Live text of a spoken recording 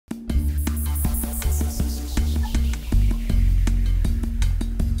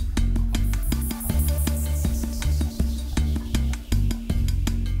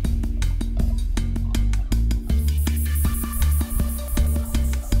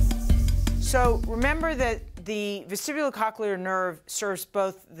So remember that the vestibulocochlear nerve serves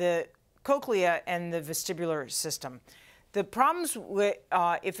both the cochlea and the vestibular system. The problems with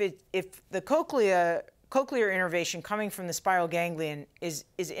if the cochlear innervation coming from the spiral ganglion is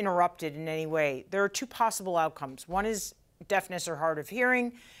interrupted in any way, there are two possible outcomes. One is deafness or hard of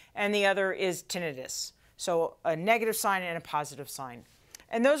hearing, and the other is tinnitus. So a negative sign and a positive sign.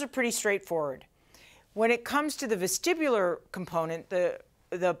 And those are pretty straightforward. When it comes to the vestibular component, the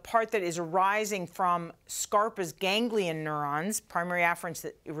part that is arising from Scarpa's ganglion neurons, primary afferents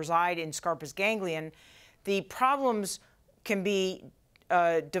that reside in Scarpa's ganglion, the problems can be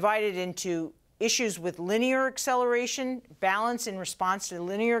divided into issues with linear acceleration, balance in response to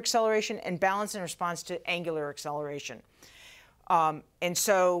linear acceleration, and balance in response to angular acceleration. And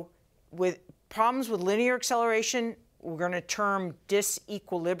so with problems with linear acceleration, we're going to term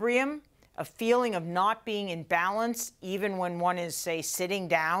disequilibrium, a feeling of not being in balance even when one is, say, sitting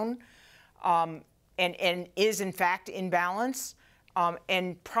down and is, in fact, in balance.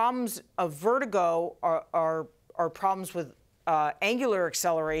 And problems of vertigo are problems with angular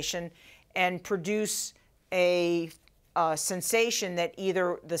acceleration and produce a sensation that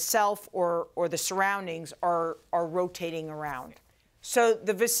either the self or the surroundings are rotating around. So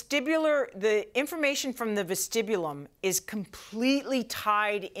the information from the vestibulum is completely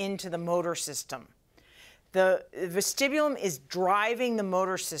tied into the motor system. The vestibulum is driving the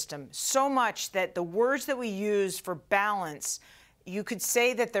motor system so much that the words that we use for balance, you could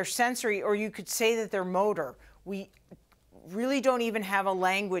say that they're sensory or you could say that they're motor. We really don't even have a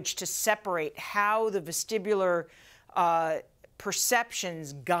language to separate how the vestibular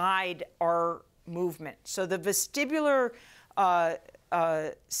perceptions guide our movement. So the vestibular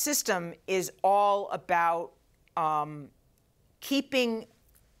system is all about keeping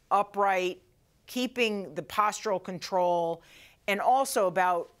upright, keeping the postural control, and also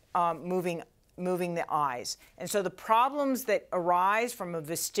about moving the eyes. And so the problems that arise from a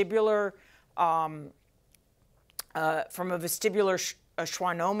vestibular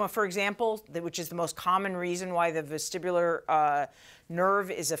schwannoma, for example, which is the most common reason why the vestibular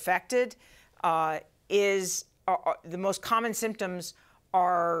nerve is affected, the most common symptoms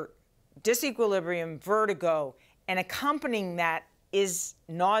are disequilibrium, vertigo, and accompanying that is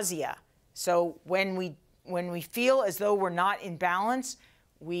nausea. So when we feel as though we're not in balance,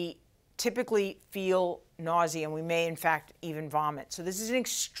 we typically feel nausea, and we may, in fact, even vomit. So this is an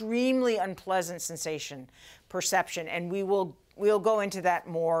extremely unpleasant sensation, perception, and we'll go into that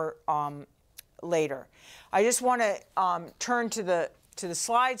more later. I just want to turn to the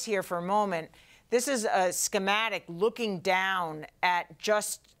slides here for a moment. This is a schematic looking down at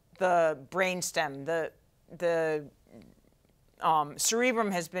just the brainstem. The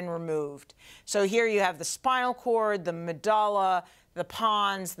cerebrum has been removed. So here you have the spinal cord, the medulla, the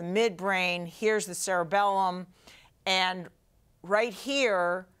pons, the midbrain. Here's the cerebellum. And right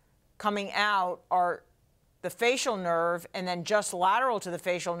here, coming out, are the facial nerve, and then just lateral to the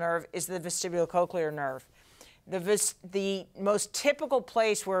facial nerve is the vestibulocochlear nerve. The most typical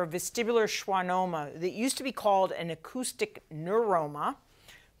place where a vestibular schwannoma, that used to be called an acoustic neuroma,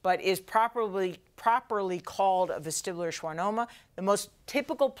 but is properly called a vestibular schwannoma, the most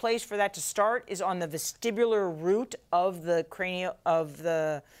typical place for that to start is on the vestibular root of the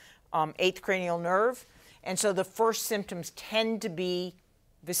eighth cranial nerve. And so the first symptoms tend to be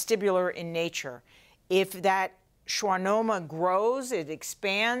vestibular in nature. If that schwannoma grows, it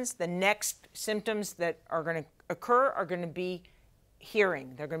expands, the next symptoms that are going to occur are going to be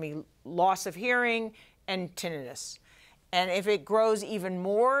hearing. They're going to be loss of hearing and tinnitus. And if it grows even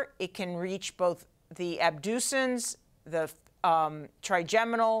more, it can reach both the abducens, the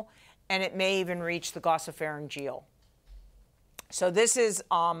trigeminal, and it may even reach the glossopharyngeal. So this is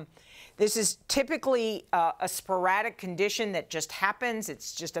typically a sporadic condition that just happens.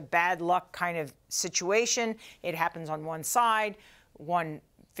 It's just a bad luck kind of situation. It happens on one side. One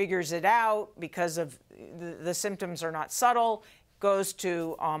figures it out because of the symptoms are not subtle, goes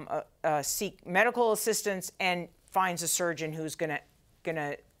to seek medical assistance, and finds a surgeon who's going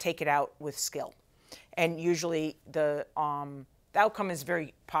to take it out with skill. And usually the outcome is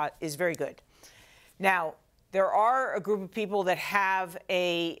very good. Now, there are a group of people that have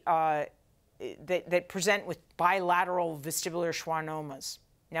that present with bilateral vestibular schwannomas.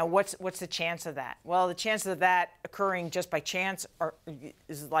 Now, what's the chance of that? Well, the chance of that occurring just by chance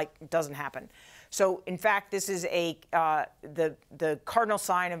doesn't happen. So, in fact, this is the cardinal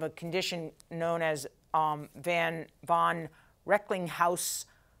sign of a condition known as von Recklinghausen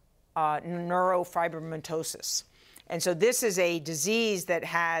neurofibromatosis. And so this is a disease that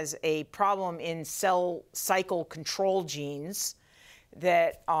has a problem in cell cycle control genes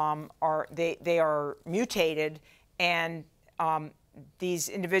that they are mutated, and these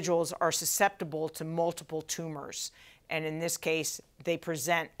individuals are susceptible to multiple tumors. And in this case, they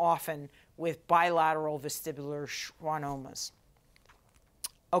present often with bilateral vestibular schwannomas.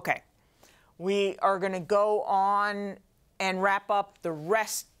 Okay, we are going to go on and wrap up the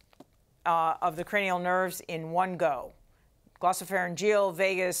rest of the cranial nerves in one go: glossopharyngeal,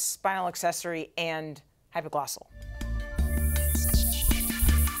 vagus, spinal accessory, and hypoglossal.